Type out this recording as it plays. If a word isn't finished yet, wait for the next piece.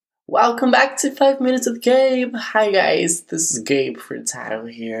Welcome back to 5 Minutes with Gabe. Hi guys, this is Gabe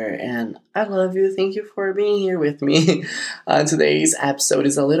Furtado here, and I love you. Thank you for being here with me. Today's episode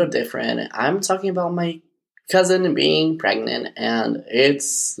is a little different. I'm talking about my cousin being pregnant, and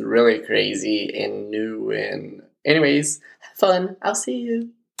it's really crazy and new. And anyways, have fun. I'll see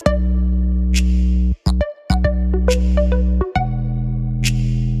you.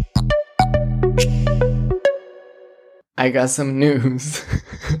 I got some news.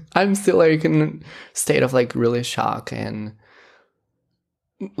 I'm still in a state of really shock and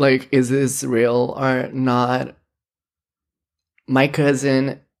is this real or not? My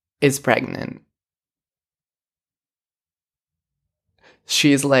cousin is pregnant.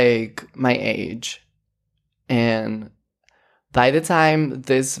 She's my age. And by the time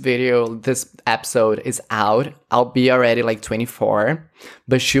this episode is out, I'll be already 24,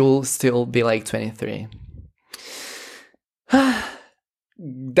 but she'll still be 23.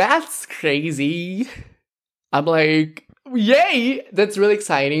 That's crazy. I'm yay! That's really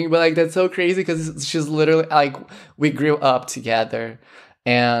exciting, but that's so crazy because she's literally we grew up together,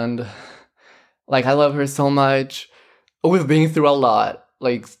 and I love her so much. We've been through a lot,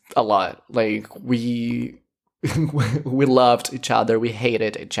 a lot. We we loved each other, we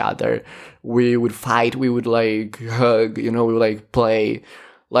hated each other, we would fight, we would hug, we would play.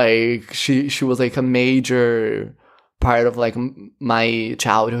 She was a major part of my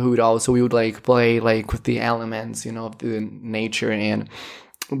childhood. Also, we would play with the elements, of the nature, and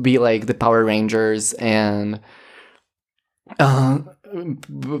be the Power Rangers and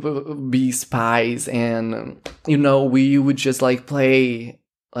be spies, and we would just play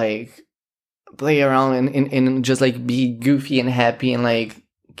around and just be goofy and happy, and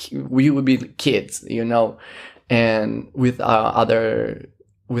we would be kids, and with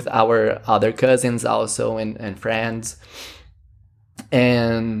our other cousins also, and friends.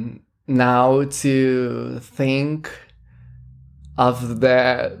 And now to think of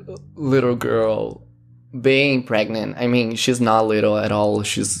that little girl being pregnant. I mean, she's not little at all.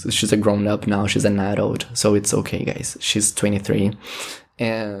 She's a grown up now. She's an adult. So it's okay, guys. She's 23.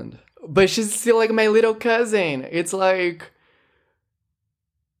 But she's still my little cousin. It's oh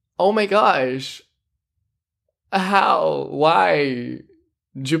my gosh. How? Why?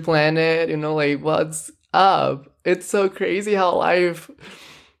 Did you plan it? What's up? It's so crazy how life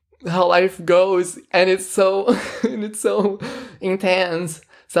goes, and it's so intense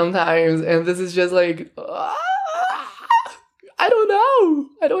sometimes. And this is just I don't know.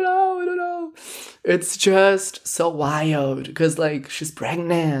 It's just so wild because she's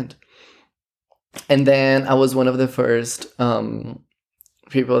pregnant, and then I was one of the first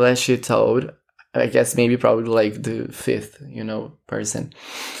people that she told. I guess maybe probably the fifth, person.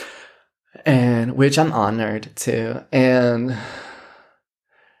 And which I'm honored to. And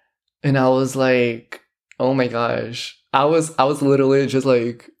I was oh my gosh. I was literally just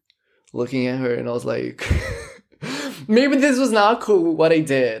looking at her, and I was maybe this was not cool what I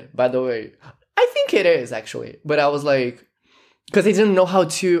did, by the way. I think it is actually. But I was because I didn't know how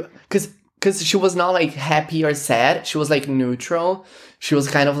to, because she was not happy or sad. She was neutral. She was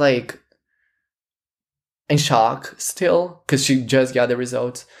kind of in shock still, because she just got the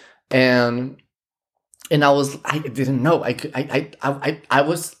results, and I didn't know. I'm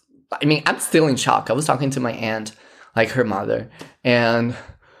still in shock. I was talking to my aunt, her mother, and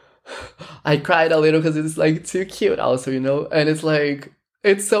I cried a little because it's too cute also, and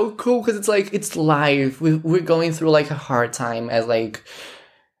it's so cool because it's life. We're going through a hard time as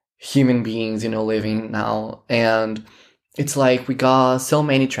human beings, living now, and it's we got so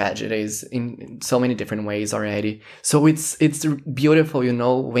many tragedies in so many different ways already. So it's beautiful,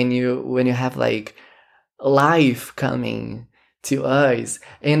 when you have life coming to us.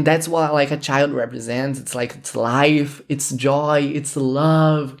 And that's what a child represents. It's it's life, it's joy, it's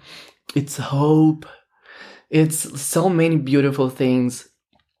love, it's hope. It's so many beautiful things.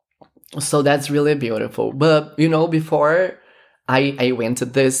 So that's really beautiful. But, before I went to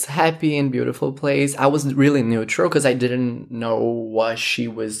this happy and beautiful place, I was really neutral because I didn't know what she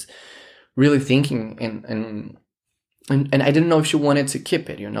was really thinking, and I didn't know if she wanted to keep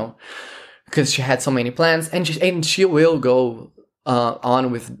it, because she had so many plans, and she will go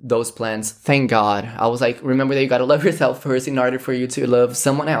on with those plans. Thank God. I was remember that you gotta love yourself first in order for you to love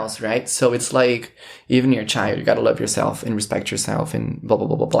someone else, right? So it's even your child, you gotta love yourself and respect yourself and blah blah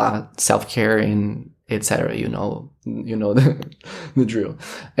blah blah blah, self-care and etc. The drill.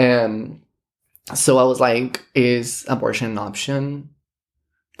 And so I was is abortion an option?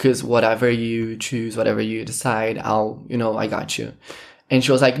 Because whatever you choose, whatever you decide, I got you. And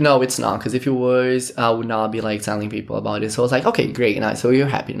she was like, no, it's not, because if it was, I would not be like telling people about it. So I was like, okay, great, nice. So you're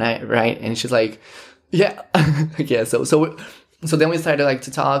happy, right? And she's like, yeah, yeah. So then we started like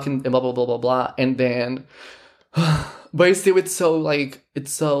to talk and blah blah blah blah blah, and then, but still, it's so like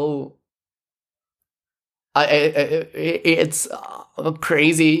it's so. It's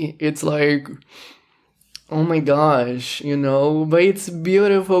crazy. It's like, oh my gosh, you know. But it's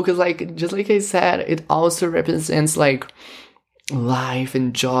beautiful because, like, just like I said, it also represents like life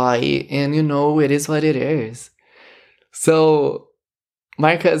and joy, and you know, it is what it is. So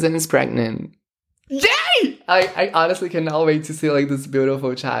my cousin is pregnant. Yay! I honestly cannot wait to see like this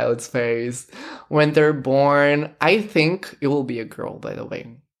beautiful child's face when they're born. I think it will be a girl, by the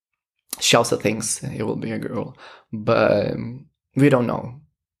way. She also thinks it will be a girl, but we don't know.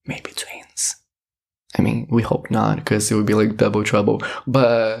 Maybe twins. I mean, we hope not, because it would be like double trouble.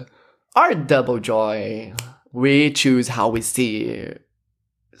 But our double joy, we choose how we see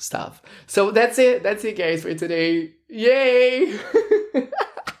stuff. So that's it. That's it, guys, for today. Yay!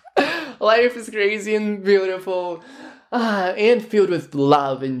 Life is crazy and beautiful, and filled with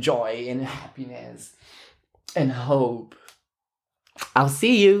love and joy and happiness and hope. I'll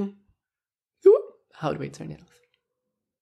see you. How do I turn it off?